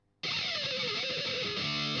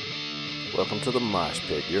Welcome to the Mosh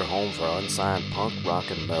Pit, your home for unsigned punk, rock,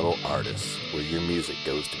 and metal artists, where your music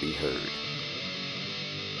goes to be heard.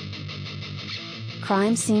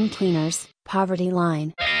 Crime Scene Cleaners, Poverty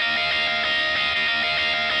Line.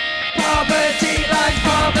 Poverty line,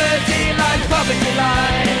 poverty line, poverty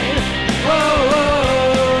line. Whoa,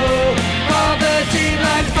 whoa, poverty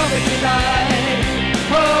line, poverty line.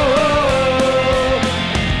 Whoa, whoa.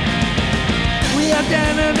 We are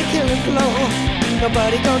down on the killing floor.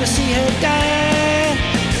 Nobody gonna see her die.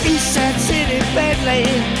 Eastside City, bad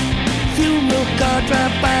lane. Funeral car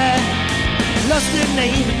drive by. Lost her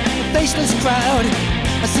name, a faceless crowd.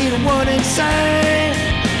 I see the warning sign.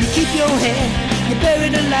 You keep your head. You're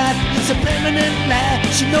buried alive, it's a permanent lie.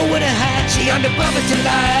 She know where to hide, she on the poverty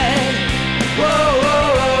line. Whoa,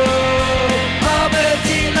 whoa, whoa.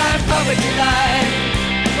 Poverty line, poverty line.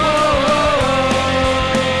 Whoa, whoa, whoa.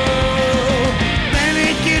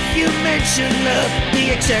 Panic if you mention love,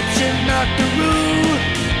 the exception, not the rule.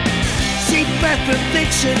 Seek back from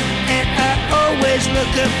fiction, and I always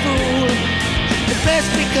look a fool. The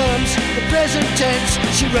past becomes the present tense.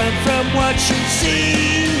 She run from what she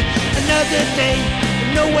sees. Another day,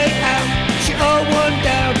 no way out. She all worn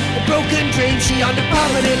down, a broken dream. She on the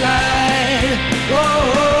poverty line. Whoa,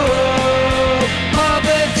 whoa, whoa.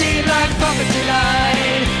 Poverty line, poverty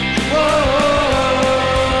line. Whoa, whoa,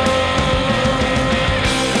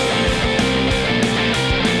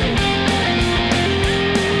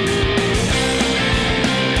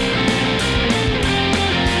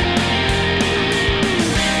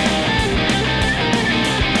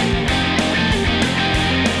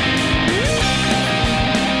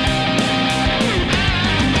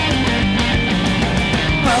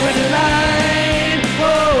 poverty line,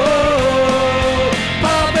 whoa, whoa,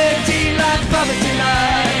 poverty line, poverty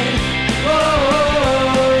line, whoa.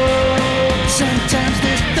 Sometimes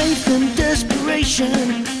there's faith and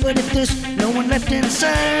desperation, but if there's no one left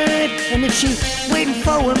inside, and if she's waiting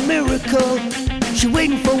for a miracle, she's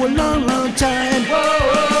waiting for a long, long time.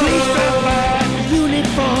 Whoa, please drive by the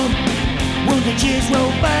uniform, wounded years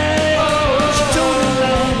roll by. She told her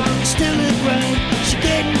line, still a grind, she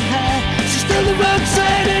getting high. Still the wrong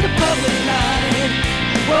side of the poverty line.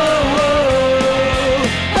 Whoa, whoa,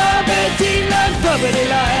 poverty line, poverty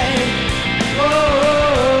line. Whoa,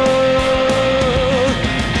 whoa.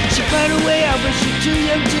 She found her way out, but she's too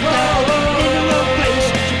young to die. In the wrong place,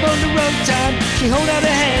 she born the wrong time. She hold out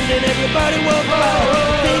her hand and everybody walk by.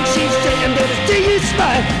 The things she's saying, they'll just see you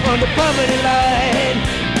smile on the poverty line.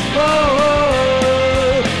 Whoa,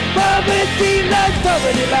 whoa, poverty line,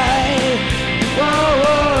 poverty line. Whoa,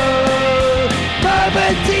 whoa.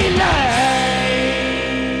 Poverty line.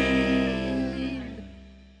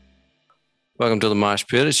 Welcome to the Mosh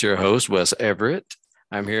Pit. It's your host, Wes Everett.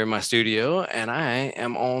 I'm here in my studio, and I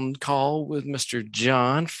am on call with Mr.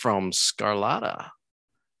 John from Scarlata.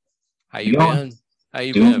 How you been? How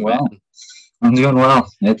you doing been, well. man? I'm doing well.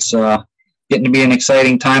 It's getting to be an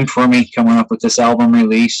exciting time for me coming up with this album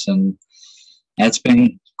release, and it's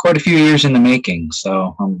been quite a few years in the making.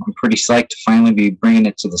 So I'm pretty psyched to finally be bringing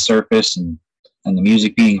it to the surface and the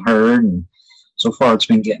music being heard. And so far it's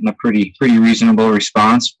been getting a pretty reasonable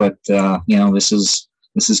response, but this is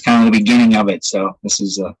kind of the beginning of it. So this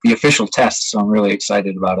is the official test. So I'm really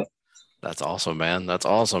excited about it. That's awesome, man. That's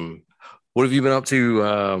awesome. What have you been up to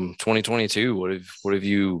 2022? What have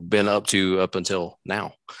you been up to up until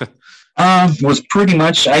now? Was pretty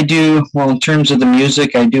much, in terms of the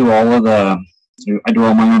music, I do all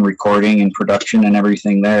my own recording and production and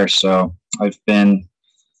everything there. So I've been,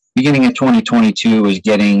 beginning of 2022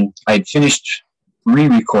 I'd finished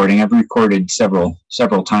re-recording. I've recorded several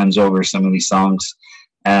times over some of these songs,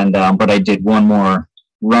 and but I did one more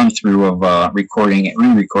run through of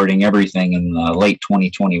re-recording everything in late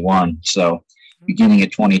 2021. So beginning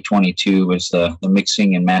of 2022 was the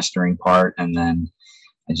mixing and mastering part, and then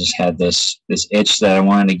I just had this itch that I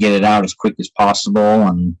wanted to get it out as quick as possible,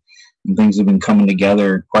 and things have been coming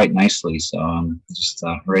together quite nicely. So I'm just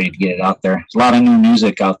ready to get it out there. There's a lot of new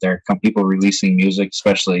music out there. People releasing music,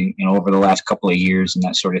 especially over the last couple of years and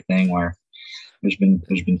that sort of thing, where there's been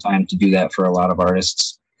time to do that for a lot of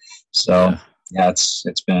artists. So yeah, it's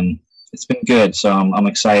been good. So I'm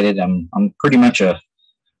excited. I'm pretty much a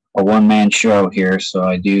one-man show here. So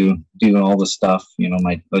I do all the stuff.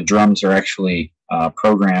 The drums are actually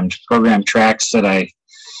programmed tracks that I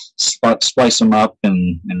splice them up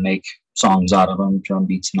and make songs out of them, drum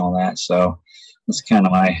beats and all that. So that's kind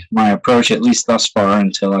of my approach, at least thus far,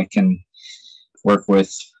 until I can work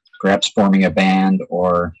with perhaps forming a band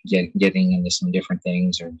or getting into some different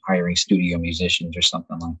things, or hiring studio musicians or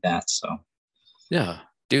something like that. So Yeah,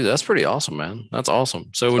 Dude, that's pretty awesome, man. That's awesome.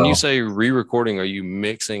 So when you So say re-recording, are you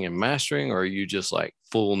mixing and mastering, or are you just like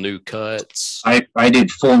full new cuts? I did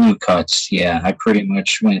full new cuts. Yeah, I pretty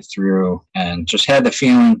much went through and just had the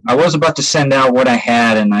feeling I was about to send out what I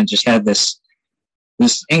had, and I just had this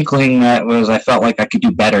inkling that was I felt like I could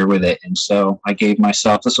do better with it, and so I gave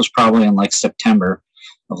myself. This was probably in like September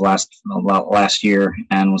of last year,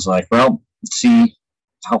 and was like, well, let's see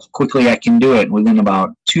how quickly I can do it. Within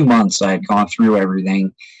about 2 months, I had gone through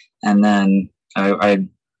everything, and then I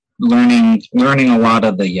learning a lot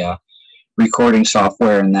of the recording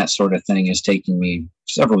software and that sort of thing is taking me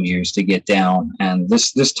several years to get down. And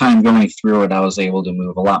this time going through it, I was able to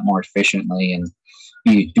move a lot more efficiently and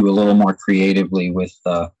do a little more creatively with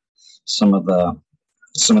some of the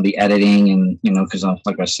some of the editing, and because I'm,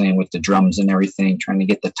 like I was saying, with the drums and everything, trying to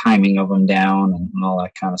get the timing of them down and all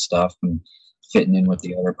that kind of stuff, and fitting in with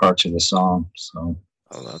the other parts of the song. So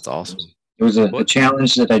Oh, that's awesome. it was a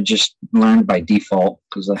challenge that I just learned by default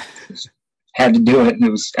because I just had to do it.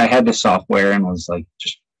 And I had the software and was like,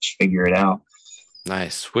 just figure it out.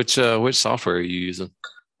 Nice. Which software are you using?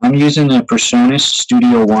 I'm using the Presonus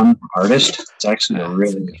Studio One Artist. It's actually a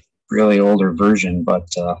really older version, but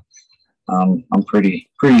I'm pretty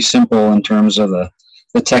simple in terms of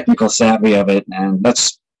the technical savvy of it, and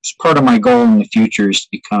that's part of my goal in the future is to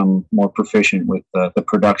become more proficient with the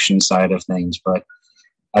production side of things. But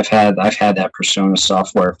I've had that Persona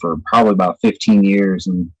software for probably about 15 years,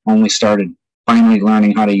 and only started finally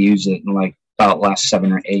learning how to use it in like about last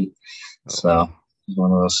 7 or 8. So it's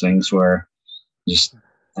one of those things where just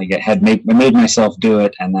I made myself do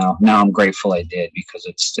it, and now I'm grateful I did, because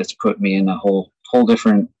it's put me in a whole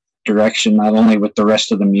different direction, not only with the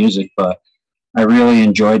rest of the music, but I really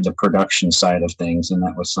enjoyed the production side of things, and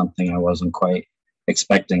that was something I wasn't quite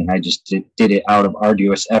expecting. I just did it out of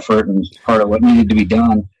arduous effort and part of what needed to be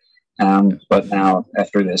done. But now,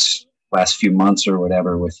 after this last few months or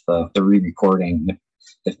whatever, with the re-recording,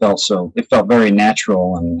 it felt very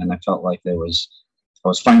natural, and I felt like I was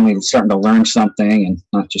finally starting to learn something and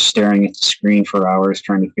not just staring at the screen for hours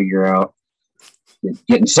trying to figure out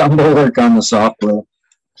getting something to work on the software.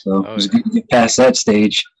 So it was good to get past that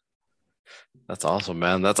stage. That's awesome,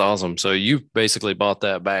 man. That's awesome. So you basically bought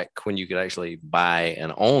that back when you could actually buy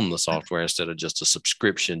and own the software instead of just a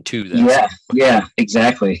subscription to that. Yeah,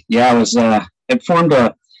 exactly. Yeah, I was I formed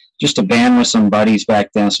just a band with some buddies back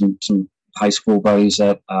then, some high school buddies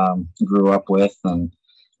that grew up with, and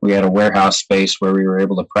we had a warehouse space where we were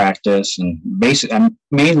able to practice. And basically, I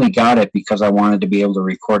mainly got it because I wanted to be able to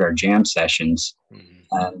record our jam sessions. Mm-hmm.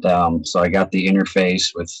 And so I got the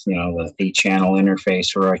interface with, the 8-channel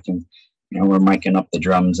interface where I can, we're miking up the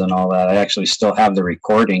drums and all that. I actually still have the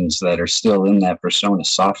recordings that are still in that Persona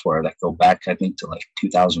software that go back, I think, to like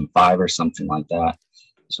 2005 or something like that.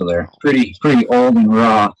 So they're pretty old and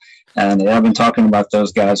raw. And I've been talking about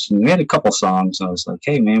those guys. And we had a couple songs. And I was like,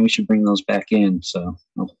 hey, man, we should bring those back in. So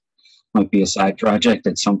might be a side project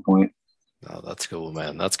at some point. Oh, that's cool,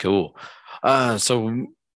 man. That's cool. So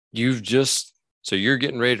you're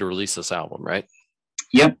getting ready to release this album, right?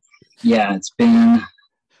 Yep. Yeah, it's been.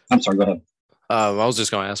 I'm sorry, go ahead. I was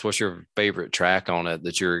just going to ask, what's your favorite track on it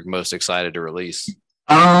that you're most excited to release?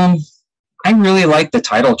 I really like the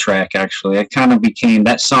title track, actually.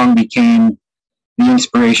 That song became the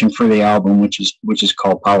inspiration for the album, which is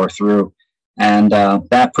called Power Through. And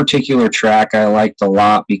that particular track I liked a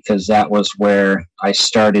lot because that was where I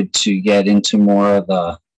started to get into more of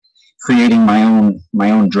the creating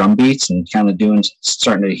my own drum beats and kind of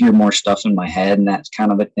starting to hear more stuff in my head and that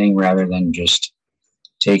kind of a thing, rather than just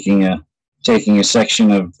taking a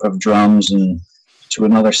section of drums and to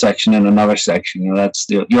another section and another section.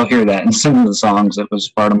 You'll hear that in some of the songs. It was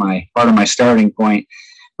part of my starting point.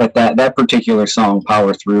 But that particular song,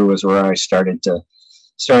 Power Through, was where I started to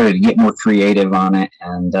get more creative on it.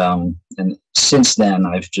 And since then,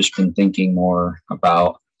 I've just been thinking more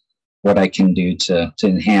about what I can do to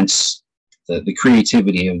enhance the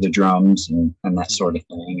creativity of the drums and that sort of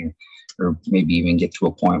thing, or maybe even get to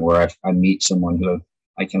a point where I meet someone who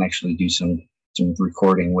I can actually do some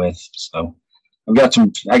recording with. So I got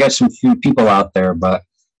some few people out there, but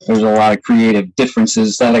there's a lot of creative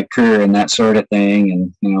differences that occur and that sort of thing.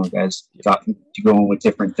 And, guys got to going with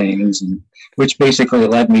different things, and which basically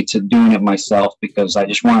led me to doing it myself because I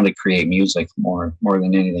just wanted to create music more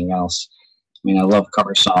than anything else. I mean, I love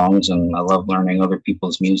cover songs and I love learning other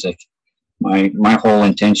people's music. My whole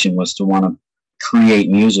intention was to want to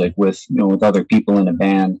create music with other people in a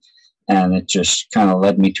band. And it just kind of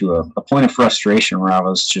led me to a point of frustration where I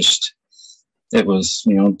was just it was,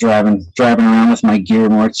 driving around with my gear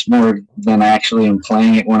more than I actually am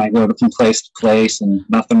playing it when I go from place to place, and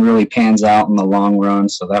nothing really pans out in the long run.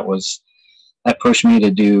 So that pushed me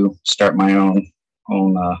to start my own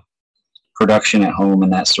production at home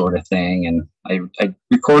and that sort of thing. And I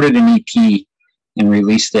recorded an EP and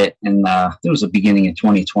released it it was the beginning of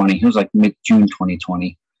 2020. It was like mid-June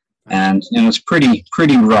 2020, and it's pretty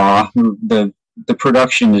raw. The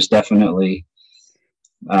production is definitely,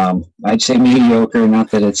 I'd say, mediocre.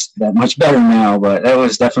 Not that it's that much better now, but that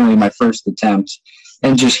was definitely my first attempt.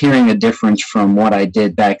 And just hearing a difference from what I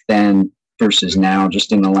did back then versus now,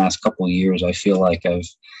 just in the last couple of years, I feel like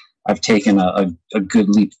I've taken a good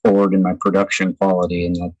leap forward in my production quality,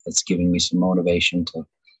 and that's given me some motivation to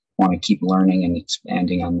want to keep learning and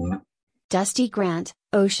expanding on that. Dusty Grant,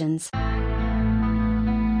 Oceans.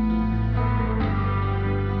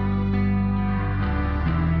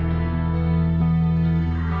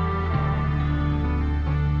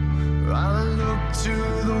 I look to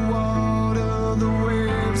the water, the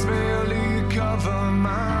waves barely cover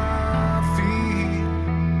my feet.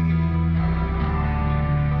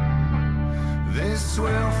 They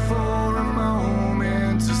swell for a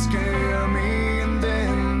moment to scare me, and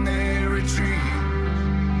then they retreat.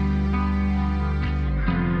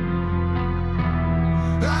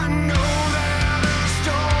 I know that a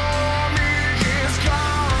storm is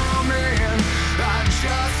coming, I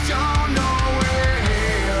just don't know when.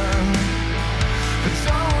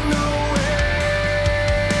 Don't know when,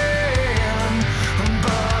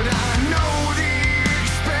 but I know the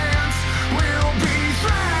expanse will be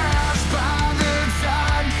thrashed by the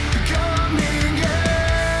tide coming in.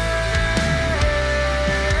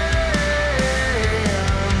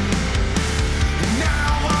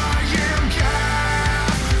 Now I am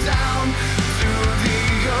cast down to the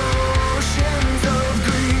oceans of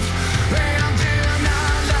grief, and then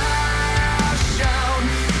I lash out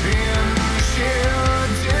in sheer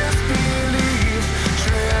disbelief,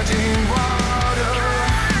 treading water.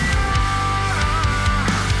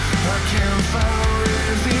 I can't find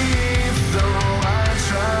relief, though I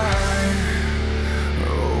try.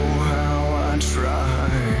 Oh, how I try.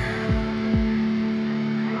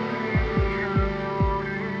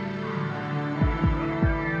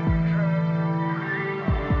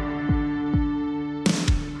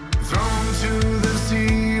 Thrown to the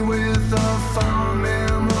sea with a fond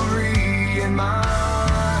memory in my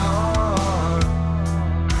heart.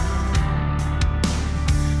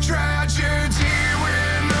 Tragedy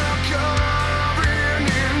when the current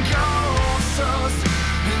engulfs us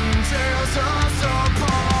and tears us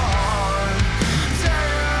apart.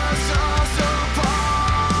 Tears us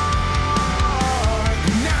apart.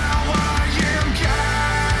 Now I am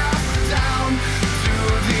cast down to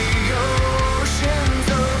the oceans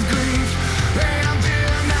of grief, and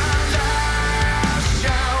then I lash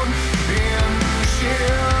out in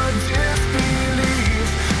sheer disbelief,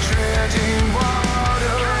 treading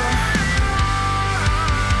water.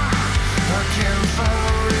 I can't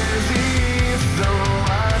find relief, though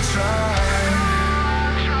I try.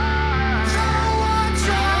 Though I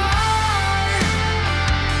try.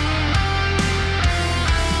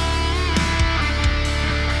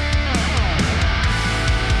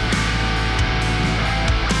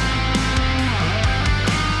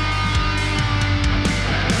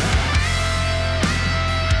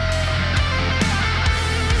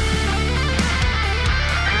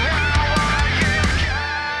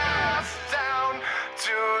 Cast down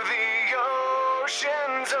to the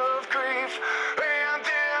oceans of grief, and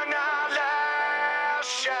then I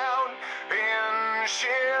lash out in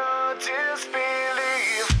sheer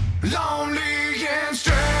disbelief. Lonely and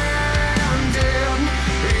stranded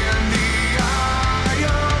in the eye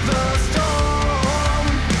of the storm,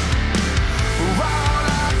 while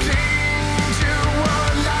I cling to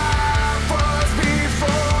what life was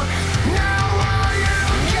before. Now I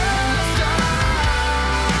am cast down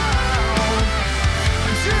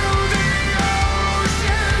to the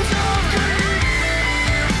oceans of grief,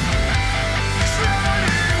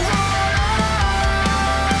 treading water.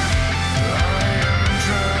 I am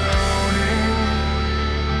drowning.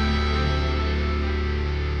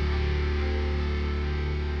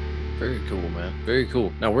 Very cool, man. Very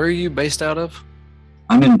cool. Now, where are you based out of?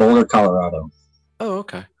 I'm in Boulder, Colorado. Oh,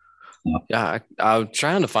 okay. Yeah. Yeah, I was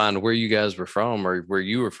trying to find where you guys were from or where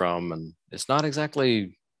you were from, and it's not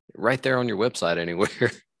exactly right there on your website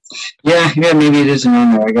anywhere. Yeah, maybe it isn't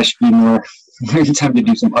on there. I guess should be more time to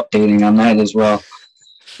do some updating on that as well.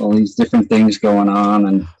 All these different things going on,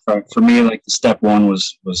 and for me, like the step one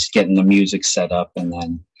was getting the music set up, and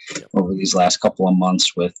then over these last couple of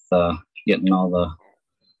months with getting all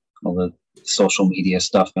the social media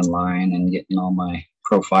stuff in line and getting all my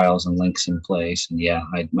profiles and links in place. And yeah,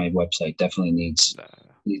 my website definitely needs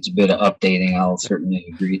a bit of updating. I'll certainly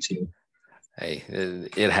agree to. Hey,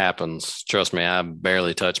 it happens. Trust me, I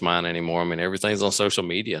barely touch mine anymore. I mean, everything's on social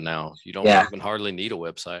media now. You don't even hardly need a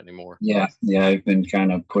website anymore. Yeah, I've been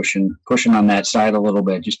kind of pushing on that side a little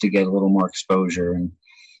bit just to get a little more exposure. And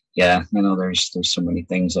yeah, I know there's so many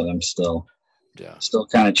things that I'm still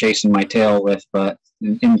kind of chasing my tail with, but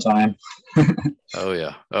in time. Oh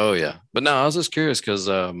yeah. But no, I was just curious because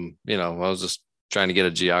I was just trying to get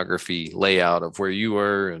a geography layout of where you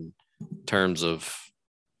were in terms of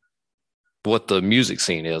what the music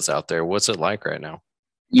scene is out there. What's it like right now?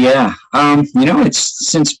 Yeah. It's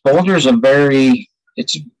since Boulder's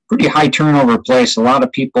it's a pretty high turnover place. A lot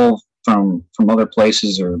of people from other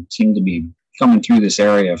places seem to be coming through this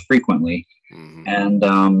area frequently. Mm-hmm. And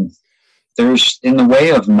there's, in the way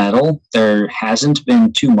of metal, there hasn't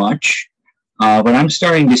been too much. But I'm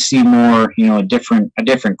starting to see more, a different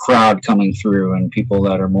crowd coming through, and people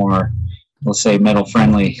that are more, let's say, metal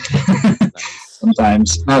friendly.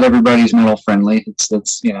 Sometimes not everybody's metal friendly. It's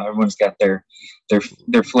everyone's got their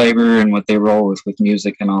flavor and what they roll with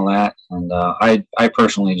music and all that. And I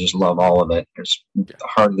personally just love all of it. There's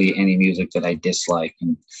hardly any music that I dislike,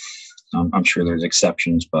 and I'm sure there's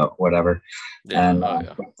exceptions, but whatever. Yeah, and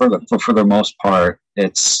for the most part,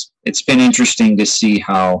 it's been interesting to see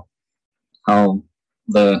how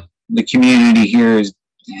the community here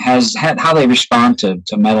has had, how they respond to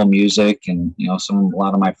metal music. And a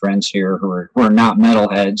lot of my friends here who are not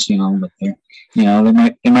metalheads, but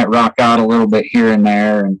they might rock out a little bit here and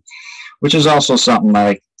there, and which is also something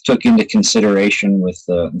I took into consideration with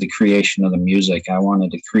the creation of the music. I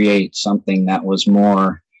wanted to create something that was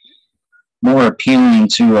more appealing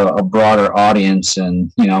to a broader audience.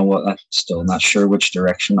 And I'm still not sure which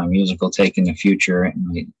direction my music will take in the future.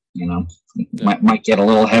 It might get a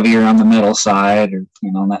little heavier on the metal side, or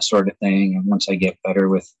that sort of thing, and once I get better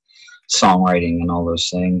with songwriting and all those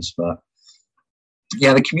things. But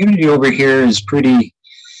yeah, the community over here is pretty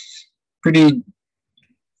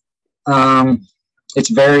it's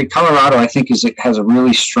very, Colorado, I think, it has a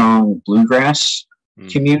really strong bluegrass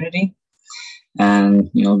community. And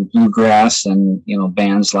bluegrass and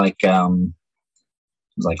bands like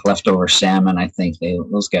Leftover Salmon, I think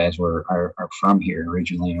those guys are from here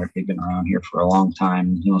originally, or they've been around here for a long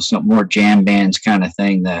time. Some more jam bands kind of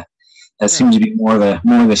thing that seems to be more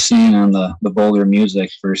the scene on the Boulder music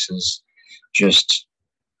versus just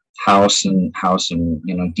house and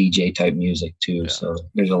DJ type music too. Yeah. So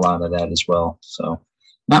there's a lot of that as well. So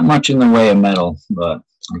not much in the way of metal, but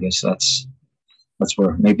I guess that's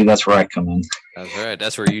where I come in. That's right.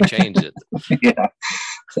 That's where you change it. Yeah.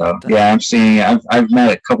 So yeah, I'm seeing. I've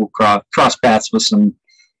met a couple cross paths with some.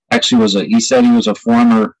 Actually, he said he was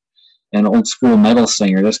an old school metal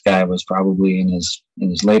singer. This guy was probably in his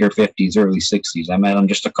later 50s, early 60s. I met him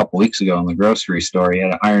just a couple weeks ago in the grocery store. He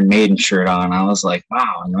had an Iron Maiden shirt on. I was like,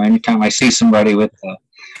 wow. Anytime I see somebody with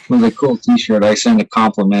a cool T-shirt, I send a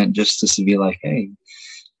compliment just to be like, hey,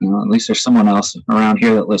 at least there's someone else around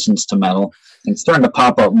here that listens to metal. And it's starting to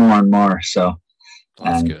pop up more and more. So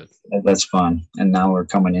that's good. That's fun. And now we're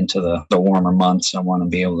coming into the warmer months. I want to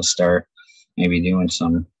be able to start maybe doing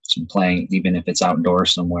some playing, even if it's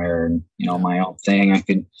outdoors somewhere, and my own thing. I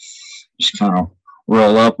could just kind of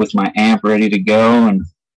roll up with my amp ready to go and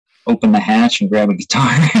open the hatch and grab a guitar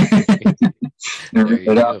and rip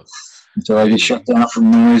it up until I get shut down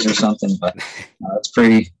from noise or something. But it's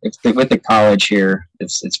with the college here,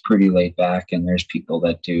 it's pretty laid back, and there's people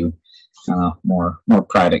that do more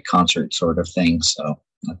private concert sort of things. So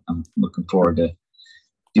I'm looking forward to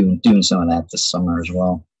doing some of that this summer as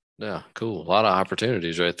well. Yeah, cool. A lot of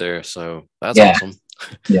opportunities right there. So that's awesome.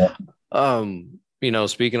 Yeah.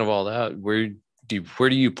 Speaking of all that, where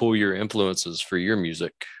do you pull your influences for your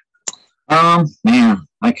music? Man,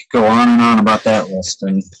 I could go on and on about that list,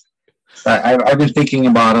 and I've been thinking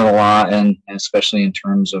about it a lot, and especially in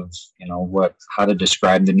terms of how to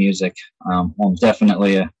describe the music. I'm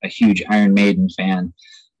definitely a huge Iron Maiden fan.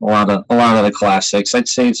 A lot of the classics. I'd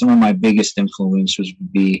say some of my biggest influences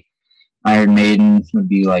would be Iron Maiden, would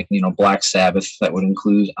be like Black Sabbath. That would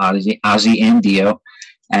include Ozzy and Dio,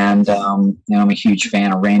 and I'm a huge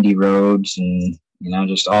fan of Randy Rhoads, and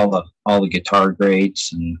just all the guitar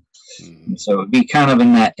greats, and so it'd be kind of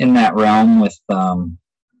in that realm with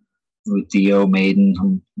Dio,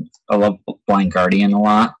 Maiden. I love Blind Guardian a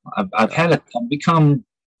lot. I've become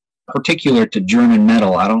particular to German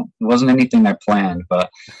metal. It wasn't anything I planned,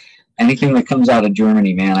 but anything that comes out of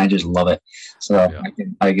Germany, man, I just love it. So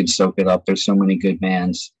I can soak it up. There's so many good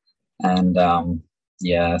bands, and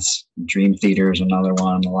Dream Theater is another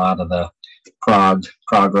one. A lot of the prog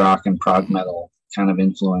rock and prog metal kind of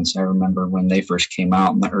influence. I remember when they first came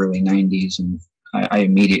out in the early 90s, and I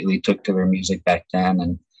immediately took to their music back then.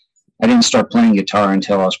 And I didn't start playing guitar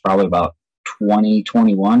until I was probably about 20,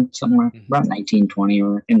 21, somewhere about 19, 20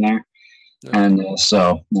 or in there. And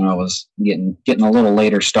so, I was getting a little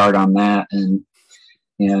later start on that, and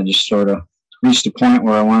just sort of reached a point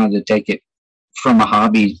where I wanted to take it from a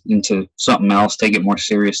hobby into something else, take it more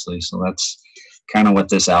seriously. So that's kind of what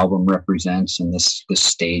this album represents, and this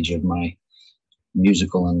stage of my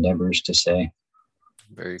musical endeavors, to say.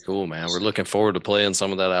 Very cool, man. We're looking forward to playing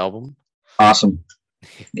some of that album. Awesome.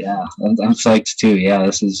 Yeah, I'm psyched too. Yeah,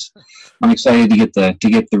 I'm excited to get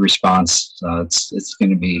the response. It's going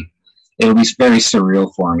to be, it'll be very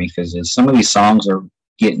surreal for me, because some of these songs are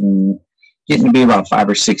getting to be about 5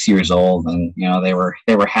 or 6 years old, and they were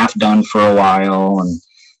half done for a while, and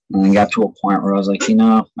then got to a point where I was like,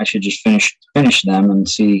 I should just finish them and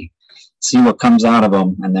see what comes out of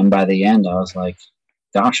them. And then by the end, I was like,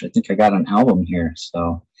 gosh, I think I got an album here.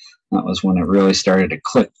 So that was when it really started to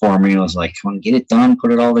click for me. I was like, come on, get it done,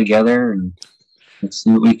 put it all together, and let's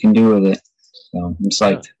see what we can do with it. So I'm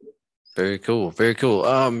psyched. Yeah. Very cool. Very cool.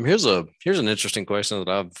 Here's an interesting question that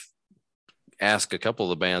I've asked a couple of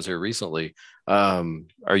the bands here recently.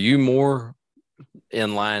 Are you more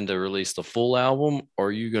in line to release the full album, or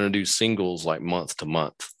are you going to do singles like month to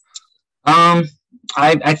month?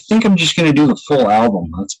 I think I'm just going to do the full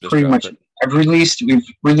album. That's just pretty much it. We've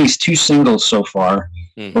released 2 singles so far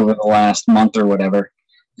over the last month or whatever.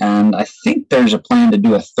 And I think there's a plan to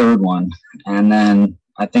do a 3rd one. And then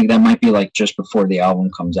I think that might be like just before the album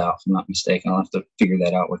comes out, if I'm not mistaken. I'll have to figure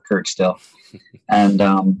that out with Kurt still. And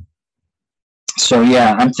so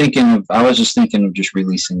yeah, I was just thinking of just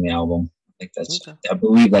releasing the album. I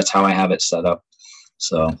believe that's how I have it set up.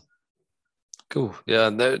 So cool. Yeah,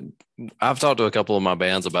 I've talked to a couple of my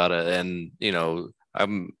bands about it, and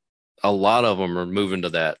a lot of them are moving to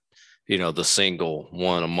that, the single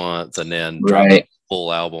one a month, and then right.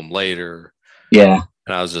 Full album later. Yeah.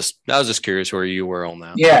 And I was just curious where you were on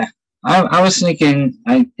that. Yeah, I was thinking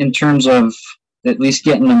in terms of at least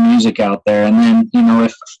getting the music out there, and then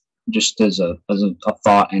if just as a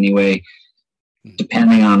thought anyway,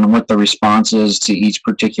 depending on what the response is to each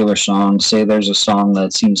particular song. Say there's a song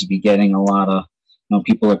that seems to be getting a lot of,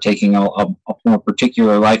 people are taking a more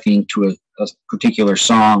particular liking to a particular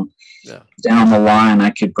song. Yeah. Down the line, I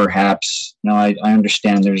could perhaps, I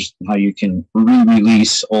understand there's how you can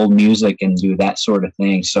re-release old music and do that sort of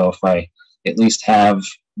thing. So if I at least have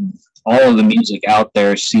all of the music out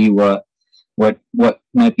there, see what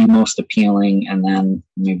might be most appealing, and then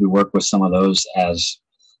maybe work with some of those as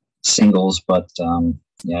singles. But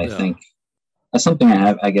I think that's something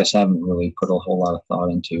I guess I haven't really put a whole lot of thought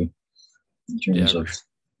into in terms of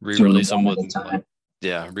re-release them with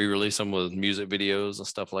re-release them with music videos and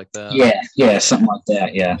stuff like that. Yeah, something like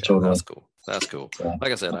that. Yeah, totally. That's cool. Yeah.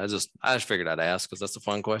 Like I said, I just figured I'd ask, because that's a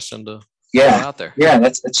fun question to put out there. Yeah,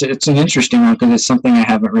 it's an interesting one, because it's something I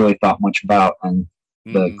haven't really thought much about, and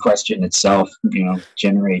the question itself,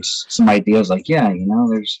 generates some ideas. Like,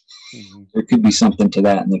 there's there could be something to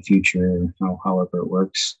that in the future, however it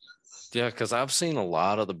works. Yeah, because I've seen a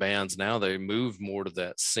lot of the bands now, they move more to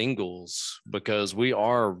that singles, because we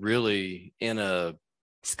are really in a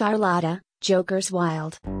Scarlata, Joker's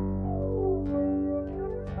Wild.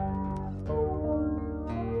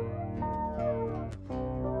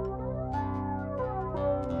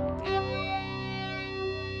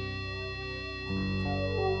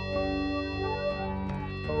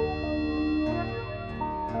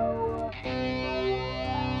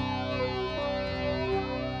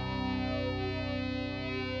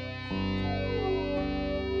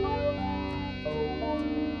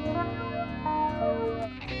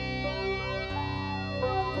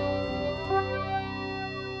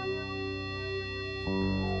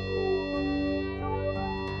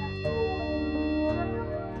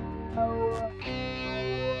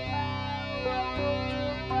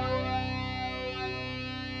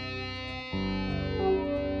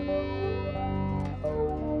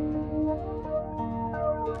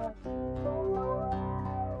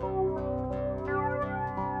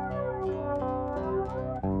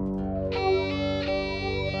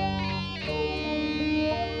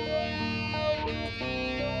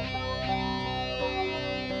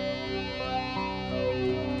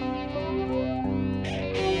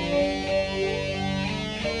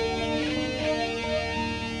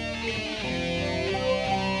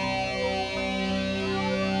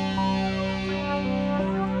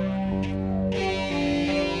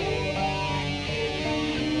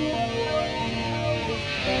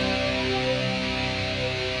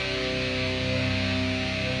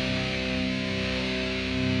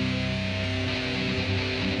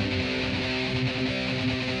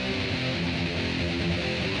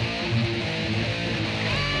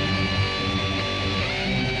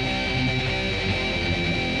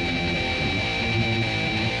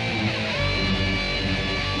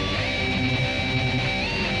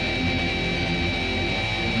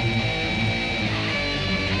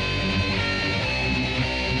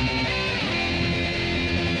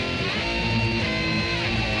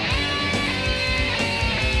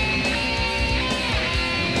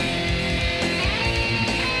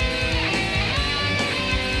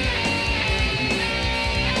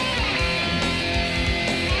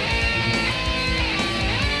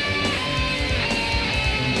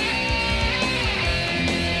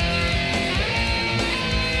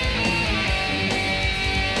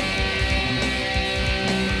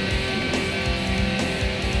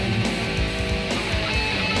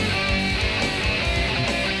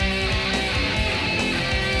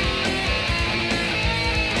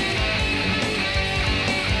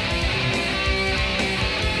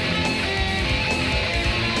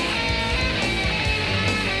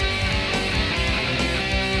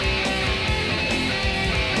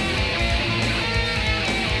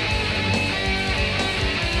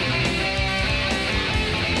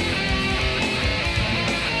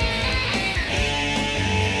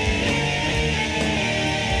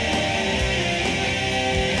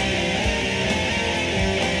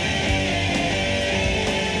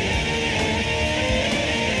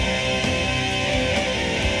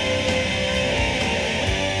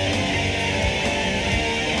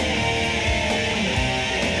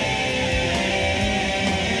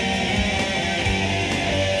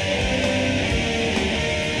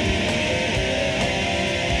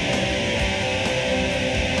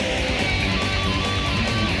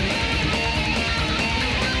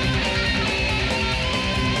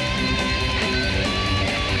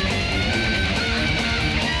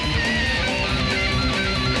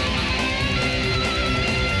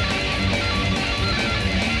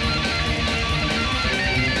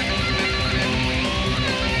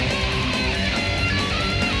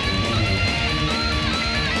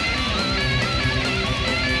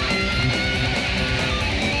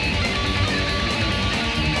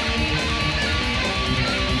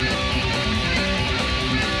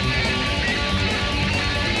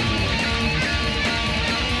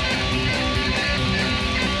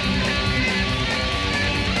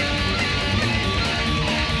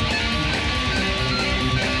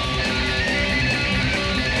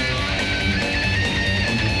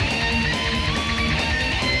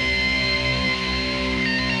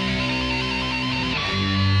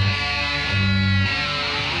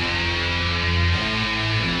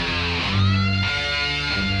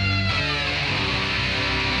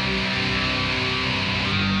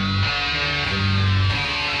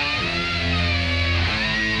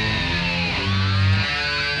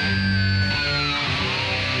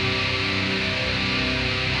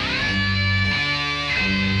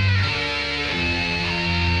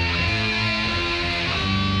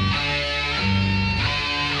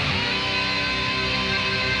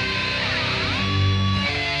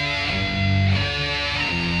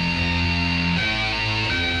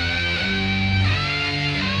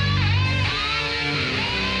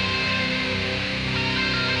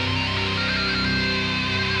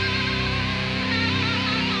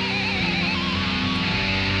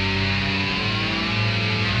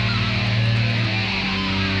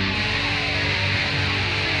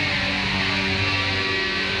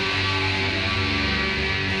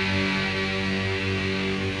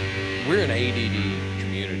 we're an ADD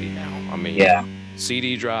community now. I mean, Yeah.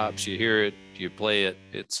 CD drops, you hear it, you play it,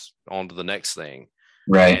 it's on to the next thing.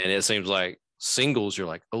 Right. And it seems like singles, you're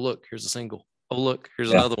like, oh, look, here's a single. Oh, look,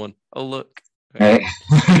 here's Yeah. another one. Oh, look. Right.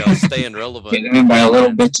 Staying relevant. Getting in by a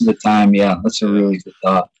little bit at a time. Yeah, that's a really good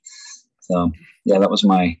thought. So, yeah, that was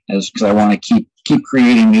because I want to keep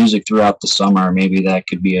creating music throughout the summer. Maybe that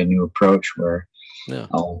could be a new approach where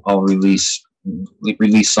I'll release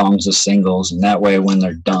songs as singles, and that way when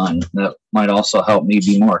they're done, that might also help me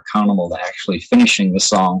be more accountable to actually finishing the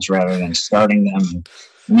songs rather than starting them and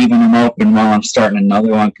leaving them open while I'm starting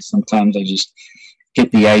another one, because sometimes I just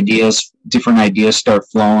get different ideas start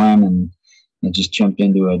flowing, and I just jump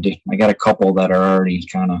into I got a couple that are already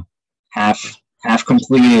kind of half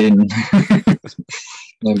completed, and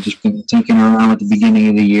I've just been tinkering around at the beginning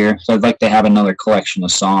of the year. So I'd like to have another collection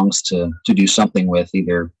of songs to do something with,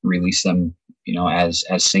 either release them, as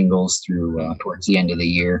singles through towards the end of the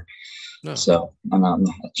year. No. So I'm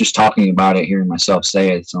just talking about it, hearing myself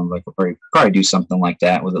say it sounds like I'll probably do something like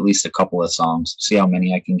that with at least a couple of songs. See how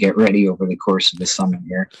many I can get ready over the course of the summer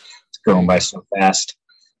here. It's going by so fast.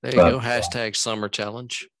 There you go. Hashtag summer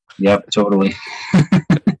challenge. Yep, totally.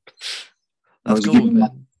 That's cool.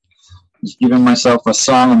 Giving myself a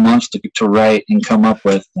song a month to write and come up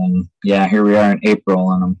with, and here we are in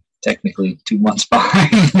April, and I'm technically 2 months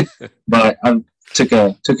behind. But I took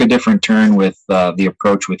a different turn with the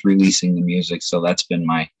approach with releasing the music, so that's been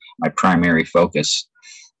my primary focus.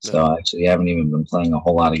 So I actually haven't even been playing a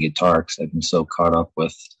whole lot of guitar because I've been so caught up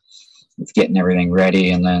with getting everything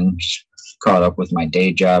ready, and then caught up with my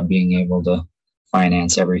day job, being able to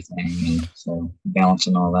finance everything, and so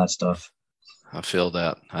balancing all that stuff. I feel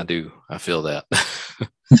that. I do. I feel that.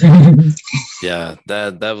 Yeah,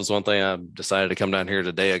 that was one thing I decided to come down here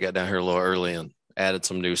today. I got down here a little early and added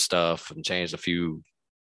some new stuff and changed a few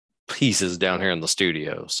pieces down here in the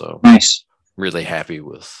studio. So nice. Really happy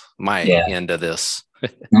with my end of this.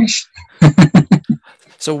 Nice.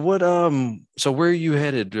 So so where are you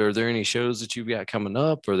headed? Are there any shows that you've got coming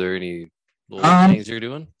up? Are there any little things you're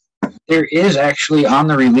doing? There is actually on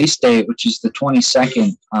the release date, which is the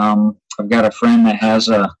 22nd. I've got a friend that has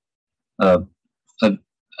a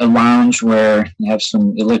lounge where they have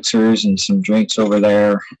some elixirs and some drinks over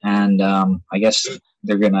there, and I guess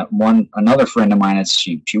they're gonna another friend of mine.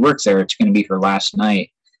 She works there. It's gonna be her last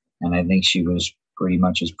night, and I think she was pretty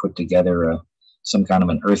much has put together some kind of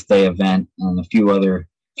an Earth Day event, and a few other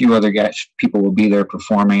people will be there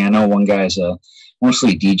performing. I know one guy's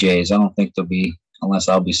mostly DJs. I don't think they'll be, unless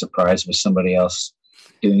I'll be surprised with somebody else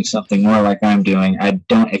doing something more like I'm doing. I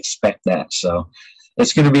don't expect that, so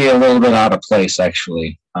it's going to be a little bit out of place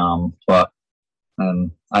actually. But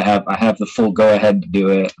I have the full go ahead to do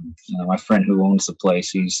it. My friend who owns the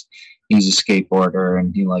place, he's a skateboarder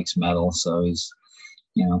and he likes metal, so he's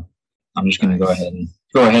I'm just going to go ahead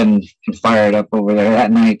and fire it up over there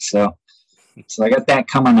that night. So I got that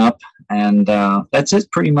coming up, and that's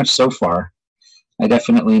it pretty much so far. I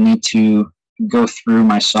definitely need to go through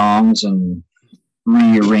my songs and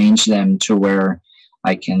rearrange them to where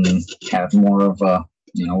I can have more of a,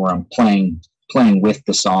 where I'm playing with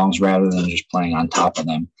the songs rather than just playing on top of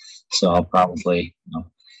them. So I'll probably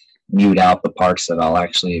mute out the parts that I'll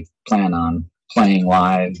actually plan on playing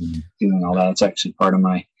live and doing all that. It's actually part of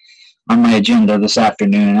on my agenda this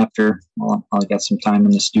afternoon after, I got some time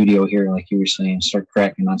in the studio here, like you were saying, start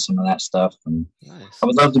cracking on some of that stuff. And nice. I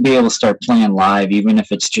would love to be able to start playing live, even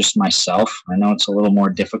if it's just myself. I know it's a little more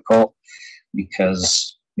difficult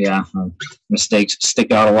because, mistakes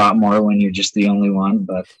stick out a lot more when you're just the only one,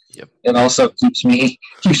 but it also keeps me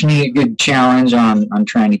a good challenge on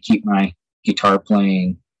trying to keep my guitar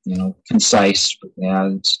playing, concise. But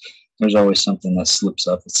there's always something that slips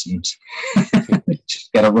up, it seems.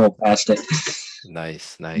 Just got to roll past it.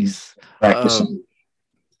 Nice. Practicing.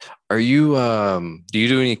 Are you, do you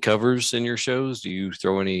do any covers in your shows? Do you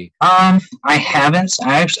throw any? I haven't.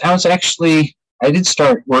 I did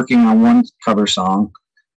start working on one cover song.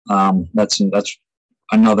 That's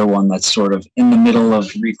another one that's sort of in the middle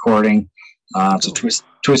of recording. It's a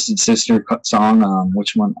Twisted Sister song.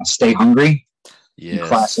 Which one? Stay Hungry. Yes.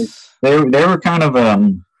 Classic. They were kind of,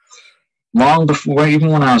 long before, even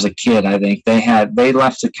when I was a kid, I think they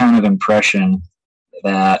left a kind of impression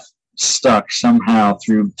that stuck somehow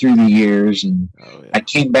through the years. And I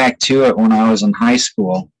came back to it when I was in high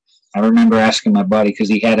school. I remember asking my buddy, because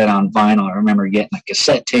he had it on vinyl. I remember getting a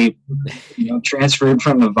cassette tape, transferred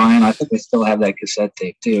from the vinyl. I think I still have that cassette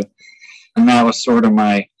tape too. And that was sort of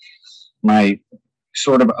my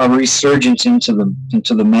sort of a resurgence into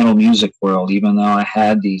the metal music world, even though I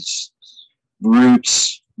had these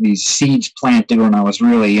roots, these seeds planted when I was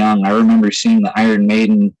really young. I remember seeing the Iron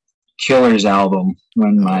Maiden Killers album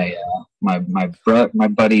when my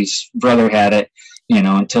buddy's brother had it,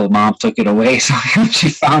 until mom took it away. So she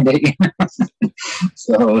found it.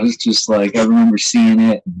 So it was just like, I remember seeing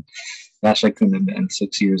it. And gosh, I couldn't have been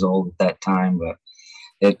 6 years old at that time, but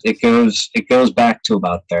it goes back to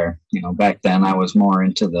about there. Back then I was more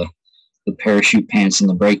into the parachute pants and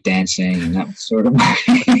the breakdancing, and that was sort of my,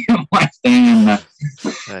 my thing.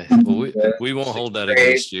 We won't hold that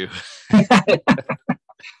against you.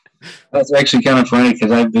 That's actually kind of funny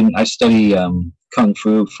because I study kung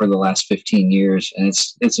fu for the last 15 years, and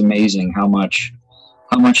it's amazing how much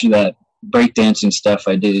of that breakdancing stuff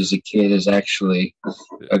I did as a kid is actually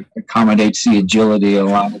accommodates the agility of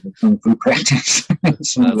a lot of the kung fu practice.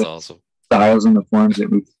 That's awesome. Styles and the forms that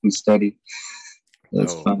we study.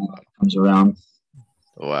 That's fun when it comes around.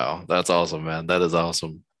 Wow, that's awesome, man. That is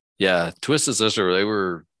awesome. Yeah, Twisted Sister, they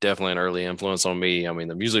were definitely an early influence on me. I mean,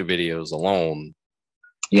 the music videos alone.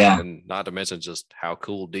 Yeah. And not to mention just how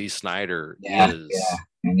cool Dee Snider is. Yeah.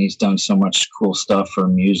 And he's done so much cool stuff for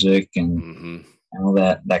music and all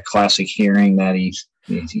that classic hearing that he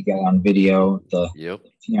got on video, the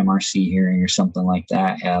PMRC hearing or something like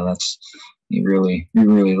that. Yeah, he really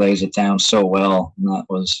lays it down so well. And that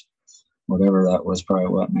was whatever that was, probably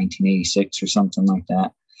 1986 or something like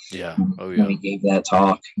that. Yeah. When he gave that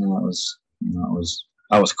talk,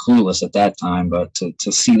 I was clueless at that time, but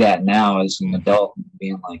to see that now as an adult,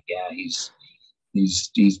 being like, yeah, he's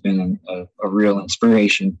been a real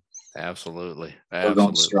inspiration. Absolutely. We're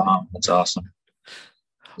going strong. That's awesome.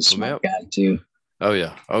 A smart guy too. Oh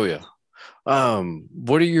yeah.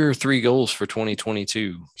 What are your 3 goals for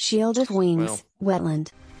 2022? Shielded wings,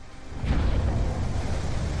 wetland.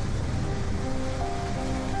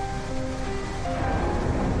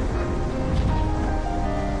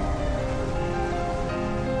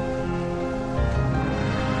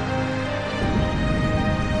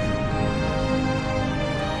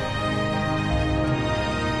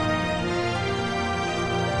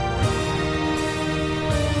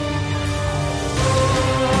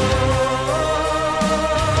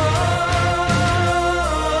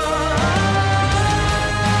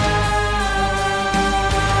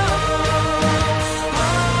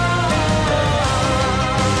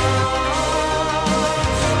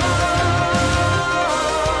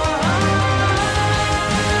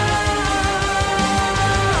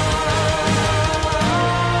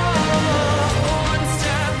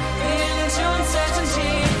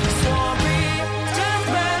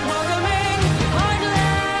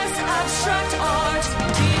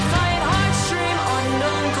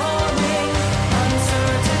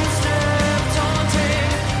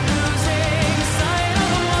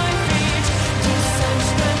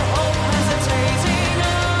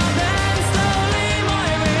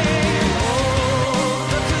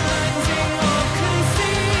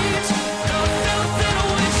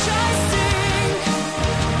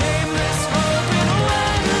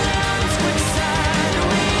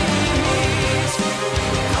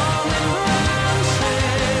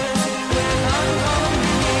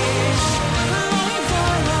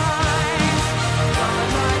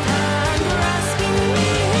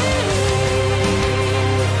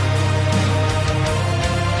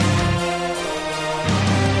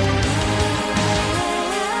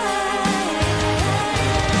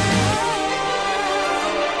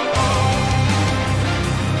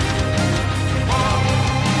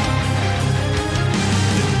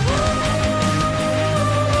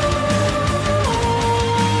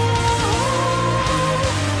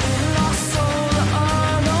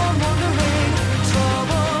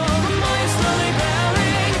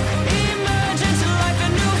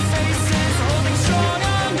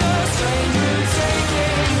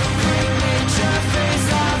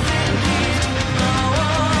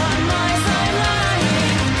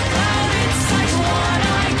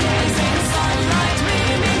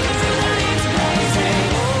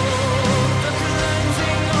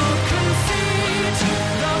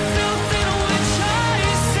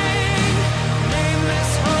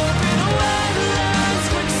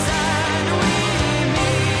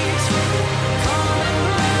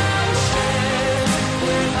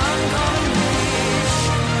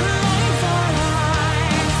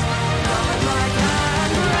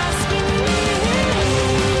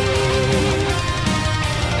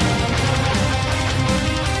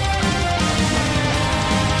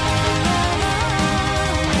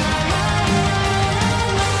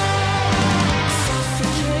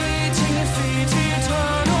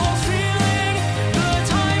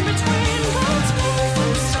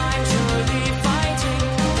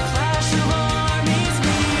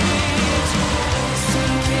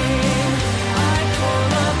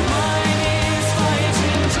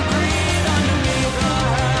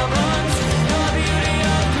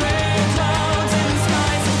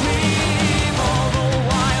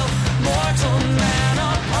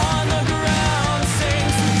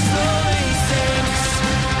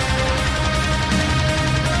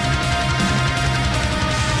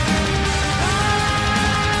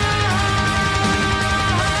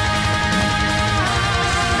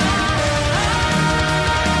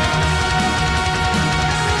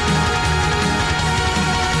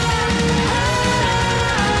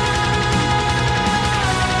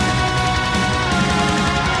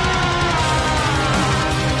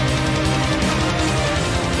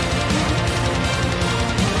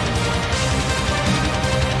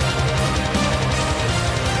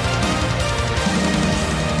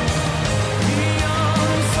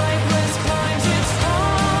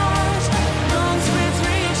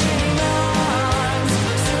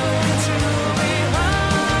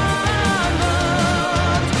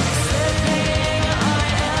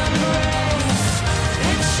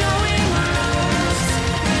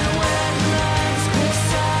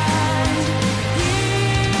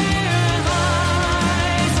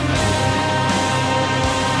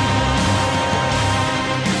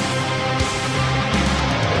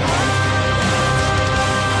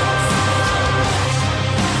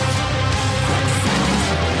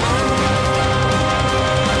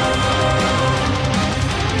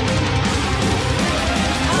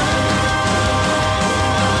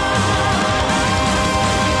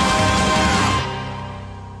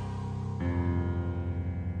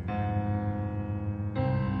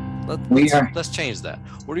 We are. Let's change that.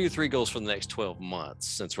 What are your 3 goals for the next 12 months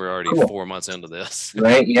since we're already Cool. 4 months into this?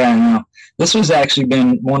 Right? Yeah, I know. This was actually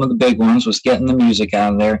been one of the big ones, was getting the music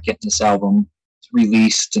out of there, getting this album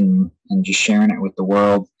released and just sharing it with the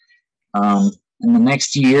world. In the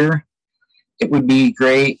next year, it would be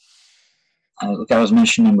great, like I was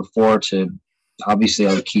mentioning before, to obviously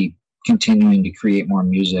I'll keep continuing to create more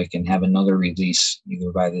music and have another release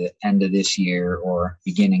either by the end of this year or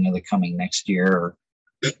beginning of the coming next year, or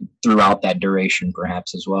throughout that duration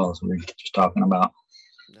perhaps as well, as we were just talking about.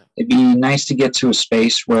 It'd be nice to get to a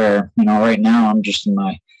space where, right now I'm just in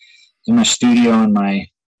my studio, in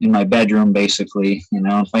my bedroom basically.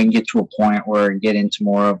 If I can get to a point where I get into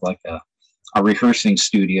more of like a rehearsing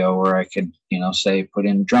studio where I could, say put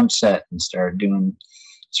in a drum set and start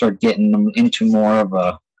getting them into more of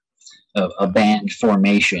a band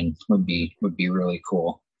formation would be really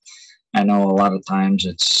cool. I know a lot of times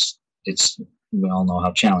it's we all know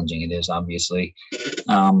how challenging it is, obviously.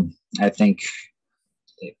 I think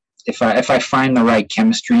if I find the right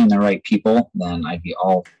chemistry and the right people, then I'd be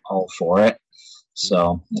all for it.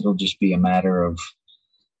 So it'll just be a matter of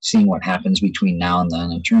seeing what happens between now and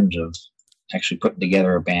then in terms of actually putting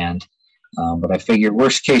together a band. But I figure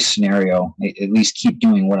worst case scenario, at least keep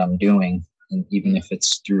doing what I'm doing, and even if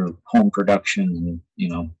it's through home production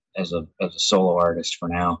and as a solo artist for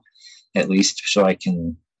now, at least, so I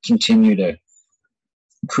can continue to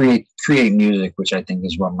create music, which I think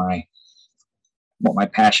is what my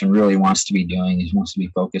passion really wants to be doing. He wants to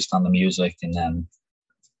be focused on the music, and then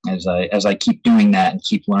as I keep doing that and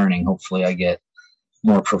keep learning, hopefully I get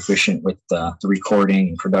more proficient with the recording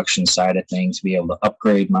and production side of things, be able to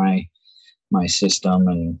upgrade my system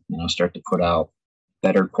and start to put out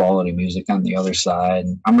better quality music on the other side.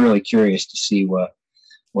 And I'm really curious to see what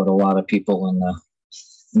a lot of people in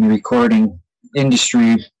the recording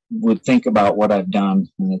industry would think about what I've done.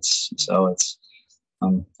 And it's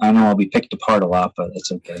I know I'll be picked apart a lot, but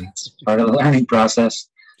it's okay. It's part of the learning process.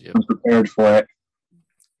 Yep. I'm prepared for it.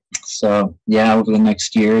 So yeah, over the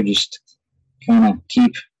next year, just kind of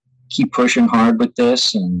keep pushing hard with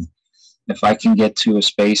this. And if I can get to a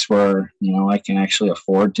space where, I can actually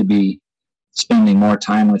afford to be spending more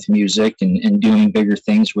time with music and doing bigger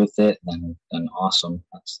things with it, then awesome.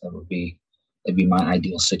 That'd be my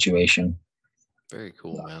ideal situation. Very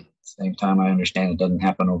cool, man. Same time, I understand it doesn't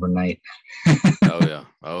happen overnight. Oh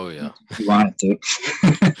yeah. You want it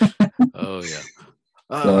to. Oh yeah.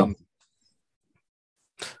 So,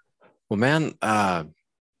 well, man,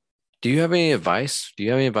 do you have any advice? Do you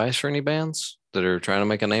have any advice for any bands that are trying to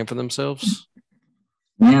make a name for themselves?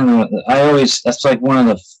 man, that's like one of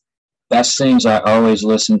the best things. I always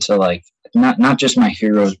listen to, like, not just my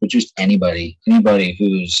heroes, but just anybody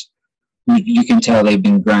who's, you can tell they've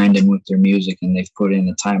been grinding with their music and they've put in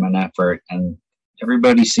the time and effort, and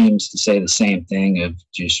everybody seems to say the same thing of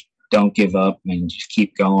just don't give up and just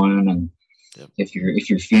keep going. And Yep. if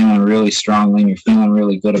you're feeling really strongly and you're feeling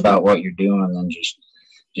really good about what you're doing, then just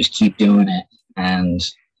keep doing it. And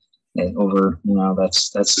over,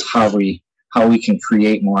 that's how we can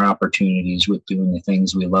create more opportunities with doing the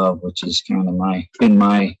things we love, which is kind of been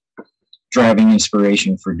my driving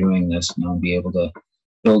inspiration for doing this. Be able to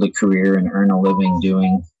build a career and earn a living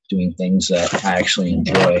doing things that I actually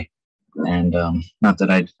enjoy. And not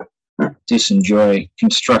that I disenjoy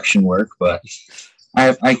construction work, but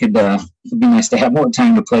I could. It'd be nice to have more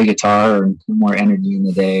time to play guitar and more energy in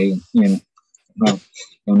the day. Don't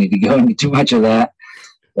need to go into too much of that.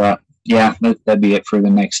 But yeah, that'd be it for the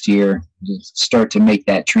next year. Just start to make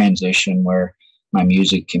that transition where my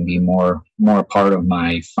music can be more a part of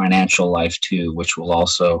my financial life too, which will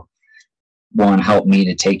also, one, help me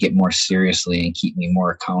to take it more seriously and keep me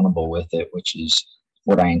more accountable with it, which is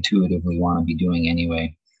what I intuitively want to be doing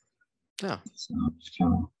anyway. Yeah. So just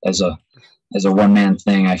kind of as a one man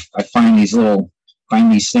thing, I find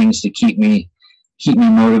these things to keep me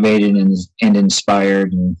motivated and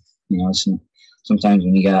inspired. And sometimes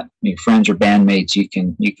when you got your friends or bandmates, you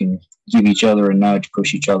can give each other a nudge,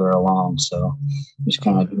 push each other along. So just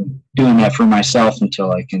kind of doing that for myself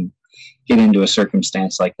until I can get into a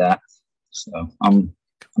circumstance like that. So I'm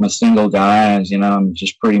a single guy, as I'm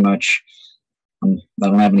just pretty much, I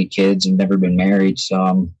don't have any kids and never been married. So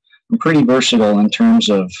I'm pretty versatile in terms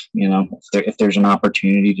of, if there's an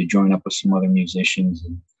opportunity to join up with some other musicians,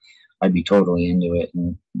 and I'd be totally into it.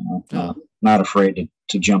 And not afraid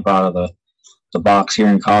to jump out of the box here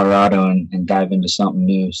in Colorado and dive into something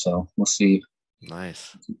new. So we'll see.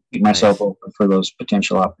 Nice. Keep myself open for those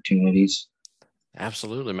potential opportunities.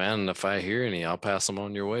 Absolutely, man. And if I hear any, I'll pass them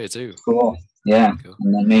on your way too. Cool. Yeah. Cool.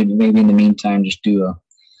 And then maybe in the meantime, just do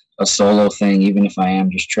a solo thing, even if I am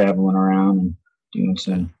just traveling around and doing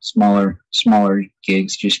some smaller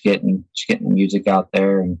gigs, just getting the music out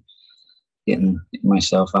there and getting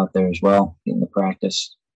myself out there as well, getting the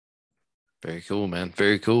practice. Very cool, man.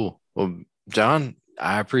 Very cool. Well, John,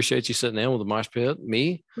 I appreciate you sitting in with the Mosh Pit,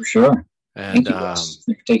 me. For sure. And Thank you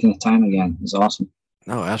for taking the time again. It's awesome.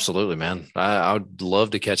 No, absolutely, man. I would love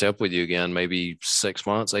to catch up with you again, maybe 6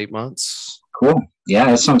 months, 8 months. Cool. Yeah,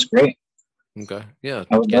 that sounds great. Okay. Yeah.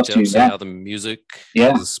 I would Catch love to, up, see yeah. how the music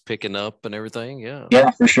is picking up and everything. Yeah. Yeah,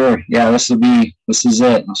 for sure. Yeah, this is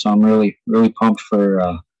it. So I'm really pumped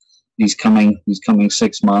for these coming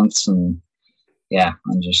 6 months, and yeah,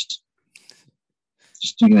 I'm just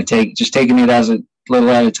taking it as a little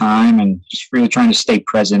at a time, and just really trying to stay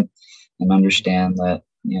present and understand that,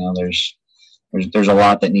 you know, there's a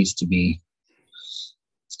lot that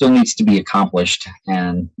still needs to be accomplished,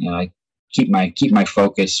 and, you know, I keep my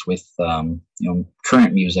focus with you know,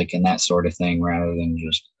 current music and that sort of thing, rather than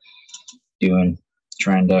just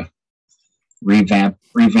trying to revamp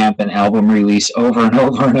an album release over and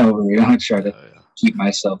over and over. You know, I try to keep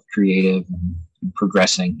myself creative and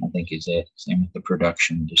progressing, I think, is it. Same with the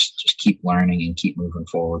production. Just keep learning and keep moving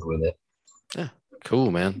forward with it. Yeah.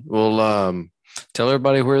 Cool, man. Well, tell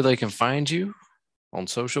everybody where they can find you on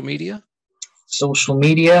social media. Social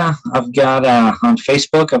media, I've got on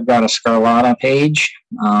Facebook, I've got a Scarlata page.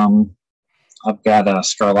 I've got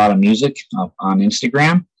Scarlata Music on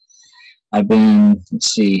Instagram. I've been,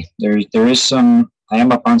 let's see, there is some, I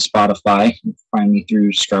am up on Spotify. You can find me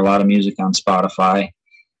through Scarlata Music on Spotify.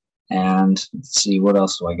 And let's see, what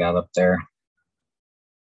else do I got up there?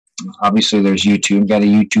 Obviously, there's YouTube. Got a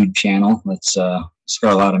YouTube channel that's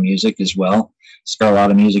Scarlata Music as well.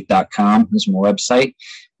 Scarlatamusic.com is my website.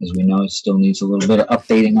 As we know, it still needs a little bit of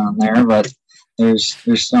updating on there, but there's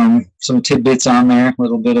some tidbits on there, a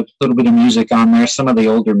little bit of music on there. Some of the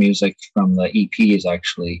older music from the EP is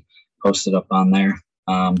actually posted up on there.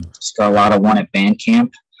 Scarlata One at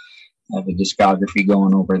Bandcamp. I have a discography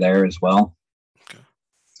going over there as well. Okay.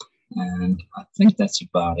 And I think that's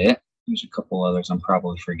about it. There's a couple others I'm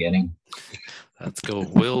probably forgetting. That's cool.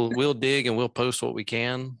 We'll dig and we'll post what we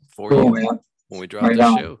can for you, man, when we drop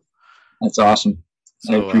the show. That's awesome.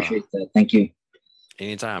 So, I appreciate that. Thank you.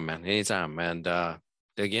 Anytime, man. Anytime. And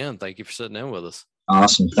again, thank you for sitting in with us.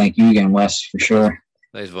 Awesome. Thank you again, Wes, for sure.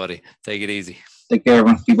 Thanks, buddy. Take it easy. Take care,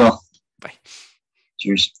 everyone. Be well. Bye.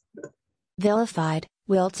 Cheers. Vilified,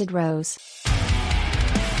 wilted rose.